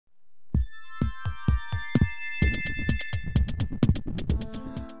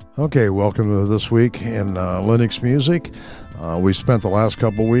Okay, welcome to This Week in Linux Music. We spent the last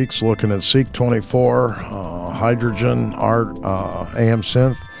couple weeks looking at seq24, Hydrogen,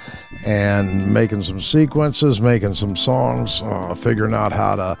 amsynth, and making some sequences, making some songs, figuring out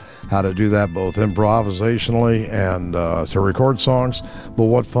how to do that both improvisationally and to record songs. But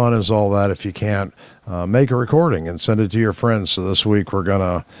what fun is all that if you can't make a recording and send it to your friends? So this week we're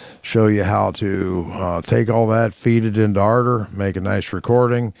gonna show you how to take all that, feed it into Ardour, make a nice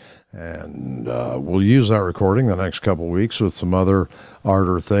recording, and we'll use that recording the next couple weeks with some other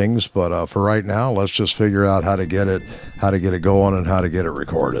Ardour things. But for right now, let's just figure out how to get it going and how to get it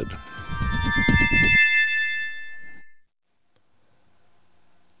recorded.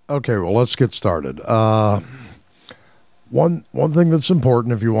 Okay, well, let's get started. One thing that's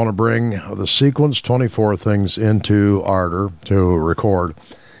important if you want to bring the seq24 things into Ardour to record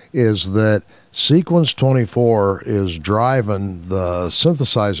is that seq24 is driving the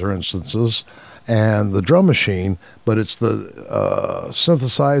synthesizer instances and the drum machine, but it's the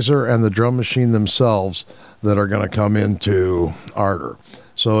synthesizer and the drum machine themselves that are going to come into Ardour.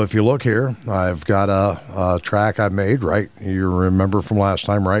 So if you look here, I've got a track I made, right? You remember from last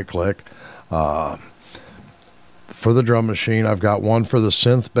time, right click. For the drum machine, I've got one for the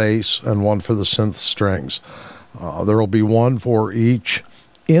synth bass and one for the synth strings. There will be one for each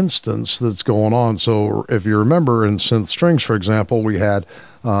instance that's going on. So if you remember in synth strings, for example, we had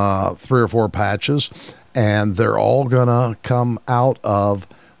 3 or 4 patches, and they're all gonna come out of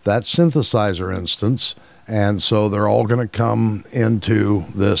that synthesizer instance, and so they're all going to come into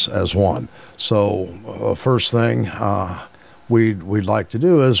this as one. So first thing we'd like to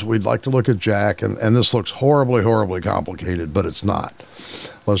do is we'd like to look at Jack, and this looks horribly complicated, but it's not.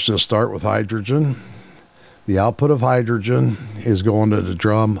 Let's just start with hydrogen. The output of hydrogen is going to the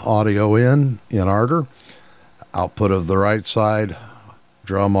drum audio in Ardour. Output of the right side,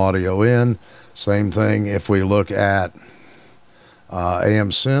 drum audio in. Same thing if we look at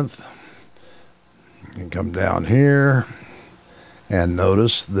amsynth. You can come down here and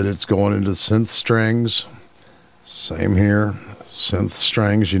notice that it's going into synth strings. Same here, synth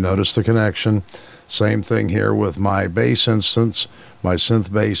strings, you notice the connection. Same thing here with my bass instance, my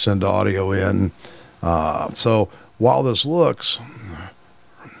synth bass into audio in. So while this looks,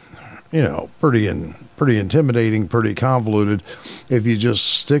 you know, pretty intimidating, pretty convoluted, if you just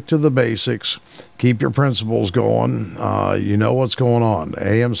stick to the basics, keep your principles going, you know what's going on.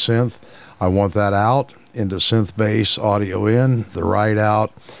 amsynth, I want that out into synth bass audio in, the right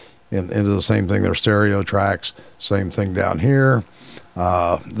out into the same thing. They're stereo tracks. Same thing down here.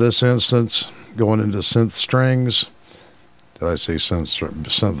 This instance going into synth strings. Did I say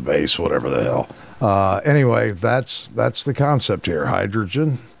synth bass? Whatever the hell. Anyway, that's the concept here.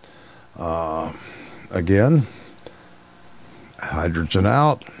 Hydrogen. Again, hydrogen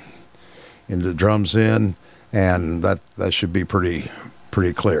out into drums in, and that should be pretty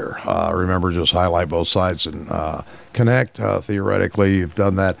clear. Remember, just highlight both sides and connect. Theoretically, you've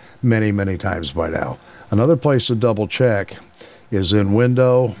done that many times by now. Another place to double check is in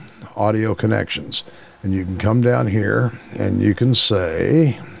Window, Audio Connections. And you can come down here and you can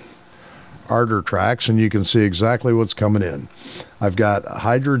say Ardour tracks, and you can see exactly what's coming in. I've got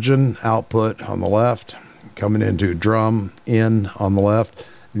hydrogen output on the left, coming into drum in on the left,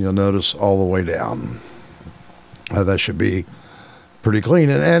 and you'll notice all the way down. That should be pretty clean,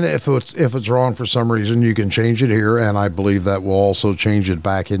 and if it's wrong for some reason, you can change it here, and I believe that will also change it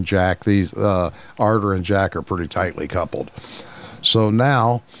back in Jack. These Ardour and Jack are pretty tightly coupled. So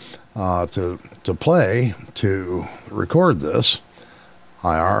now to record this,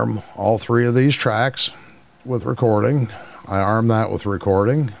 I arm all 3 of these tracks with recording. I arm that with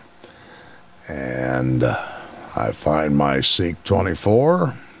recording, and I find my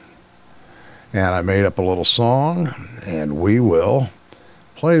seq24. And I made up a little song, and we will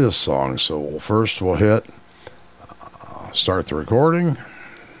play this song. So first we'll hit start the recording,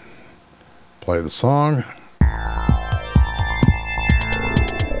 play the song.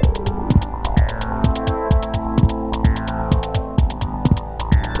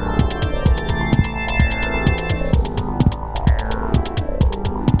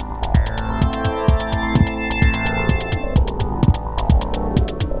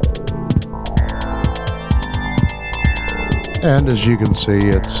 And as you can see,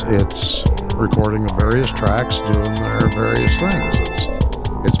 it's recording the various tracks, doing their various things.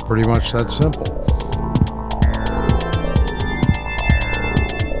 It's pretty much that simple.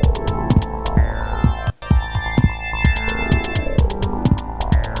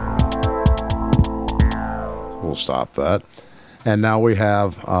 So we'll stop that. And now we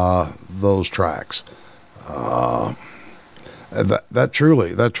have those tracks. That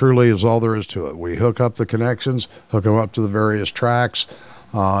truly is all there is to it. We hook up the connections, hook them up to the various tracks.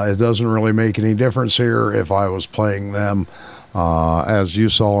 It doesn't really make any difference here if I was playing them as you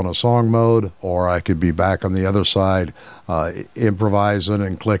saw in a song mode, or I could be back on the other side improvising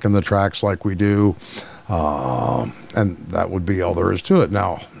and clicking the tracks like we do, and that would be all there is to it.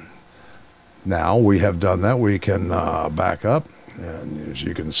 Now we have done that, we can back up, and as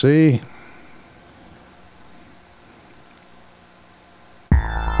you can see,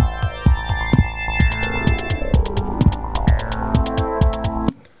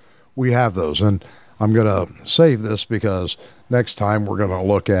 we have those. And I'm going to save this because next time we're going to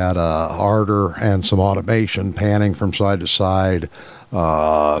look at Ardour and some automation, panning from side to side,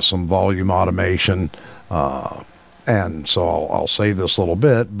 some volume automation, and so I'll save this little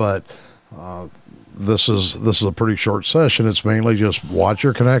bit, but this is a pretty short session. It's mainly just watch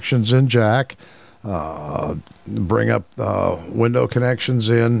your connections in Jack, bring up window connections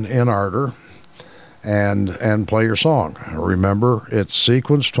in Ardour, and play your song. Remember, it's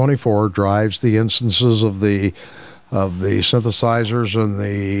seq24 drives the instances of the synthesizers and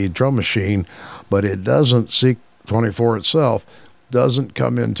the drum machine, but it doesn't. seq24 itself doesn't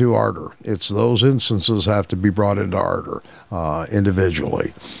come into Ardour. It's those instances have to be brought into Ardour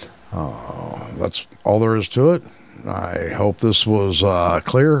individually. That's all there is to it. I hope this was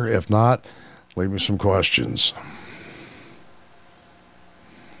clear. If not, leave me some questions.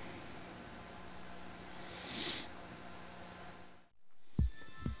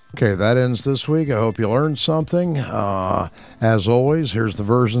 Okay, that ends this week. I hope you learned something. As always, here's the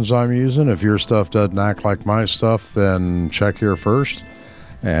versions I'm using. If your stuff doesn't act like my stuff, then check here first.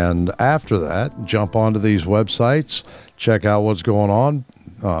 And after that, jump onto these websites, check out what's going on.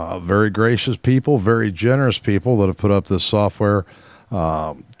 Very gracious people, very generous people that have put up this software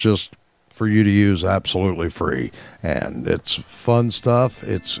just for you to use absolutely free. And it's fun stuff.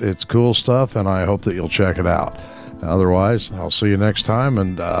 It's cool stuff, and I hope that you'll check it out. Otherwise, I'll see you next time,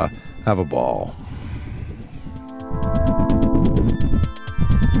 and have a ball.